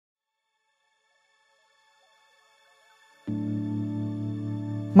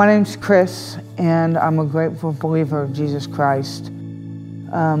My name's Chris, and I'm a grateful believer of Jesus Christ.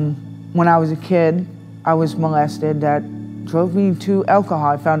 When I was a kid, I was molested. That drove me to alcohol.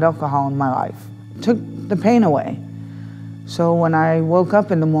 I found alcohol in my life. It took the pain away. So when I woke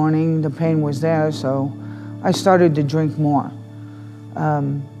up in the morning, the pain was there, so I started to drink more.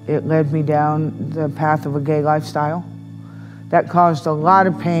 It led me down the path of a gay lifestyle. That caused a lot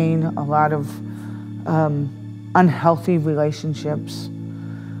of pain, a lot of unhealthy relationships.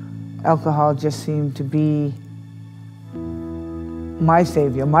 Alcohol just seemed to be my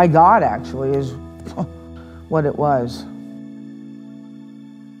savior. My God, actually, is what it was.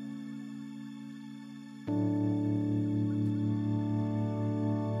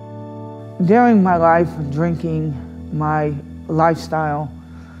 During my life of drinking, my lifestyle,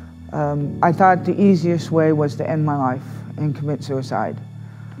 I thought the easiest way was to end my life and commit suicide.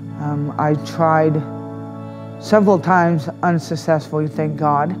 I tried several times unsuccessfully, thank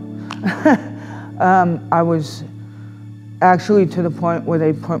God. I was actually to the point where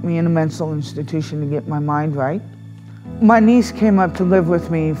they put me in a mental institution to get my mind right. My niece came up to live with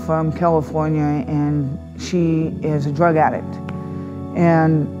me from California, and she is a drug addict.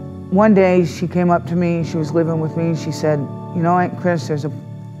 And one day she came up to me, she was living with me, she said, "You know, Aunt Chris, there's a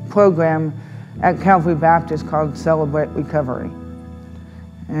program at Calvary Baptist called Celebrate Recovery."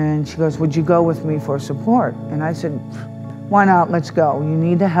 And she goes, "Would you go with me for support?" And I said, "Why not? Let's go. You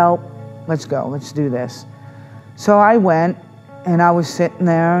need the help. Let's go. Let's do this." So I went, and I was sitting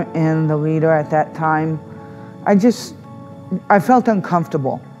there, and the leader at that time, I felt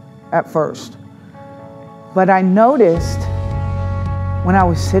uncomfortable at first. But I noticed when I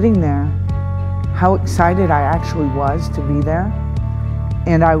was sitting there how excited I actually was to be there.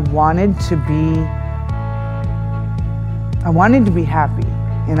 And I wanted to be happy.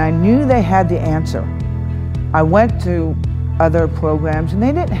 And I knew they had the answer. I went to other programs and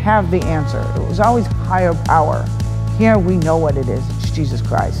they didn't have the answer. It was always higher power. Here we know what it is, it's Jesus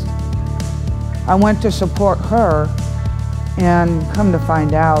Christ. I went to support her, and come to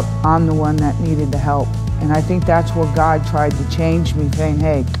find out, I'm the one that needed the help. And I think that's where God tried to change me, saying,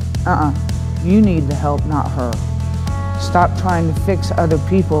 hey, you need the help, not her. Stop trying to fix other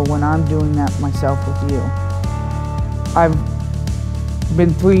people when I'm doing that myself with you. I've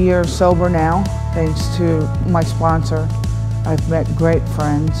been 3 years sober now, thanks to my sponsor. I've met great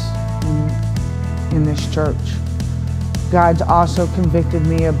friends in this church. God's also convicted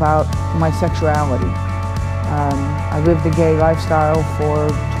me about my sexuality. I lived the gay lifestyle for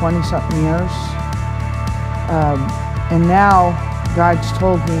 20-something years. And now God's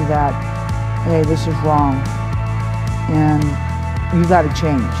told me that, hey, this is wrong, and you got to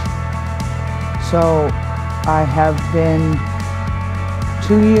change. So I have been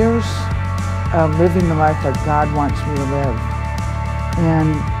 2 years of living the life that God wants me to live.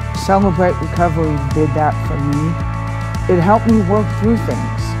 And Celebrate Recovery did that for me. It helped me work through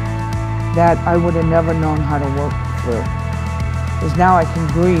things that I would have never known how to work through. Because now I can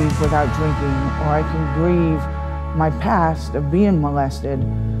grieve without drinking, or I can grieve my past of being molested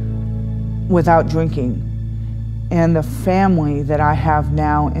without drinking. And the family that I have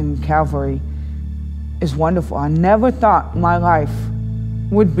now in Calvary is wonderful. I never thought my life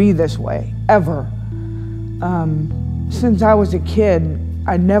would be this way, ever. Since I was a kid,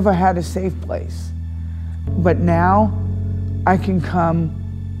 I never had a safe place. But now, I can come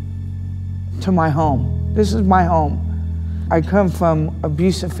to my home. This is my home. I come from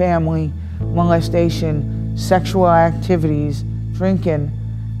abusive family, molestation, sexual activities, drinking,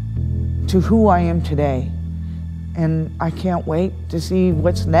 to who I am today. And I can't wait to see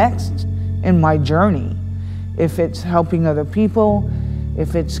what's next in my journey. If it's helping other people,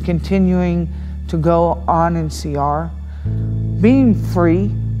 if it's continuing to go on in CR, being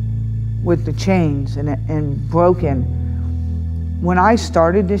free with the chains and broken. When I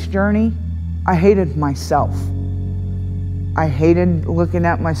started this journey, I hated myself. I hated looking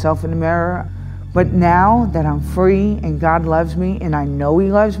at myself in the mirror. But now that I'm free and God loves me and I know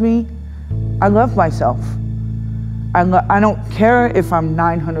He loves me, I love myself. I don't care if I'm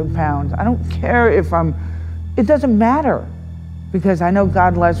 900 pounds. I don't care if it doesn't matter, because I know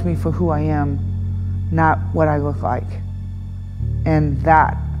God loves me for who I am, not what I look like. And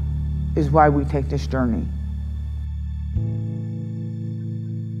that is why we take this journey.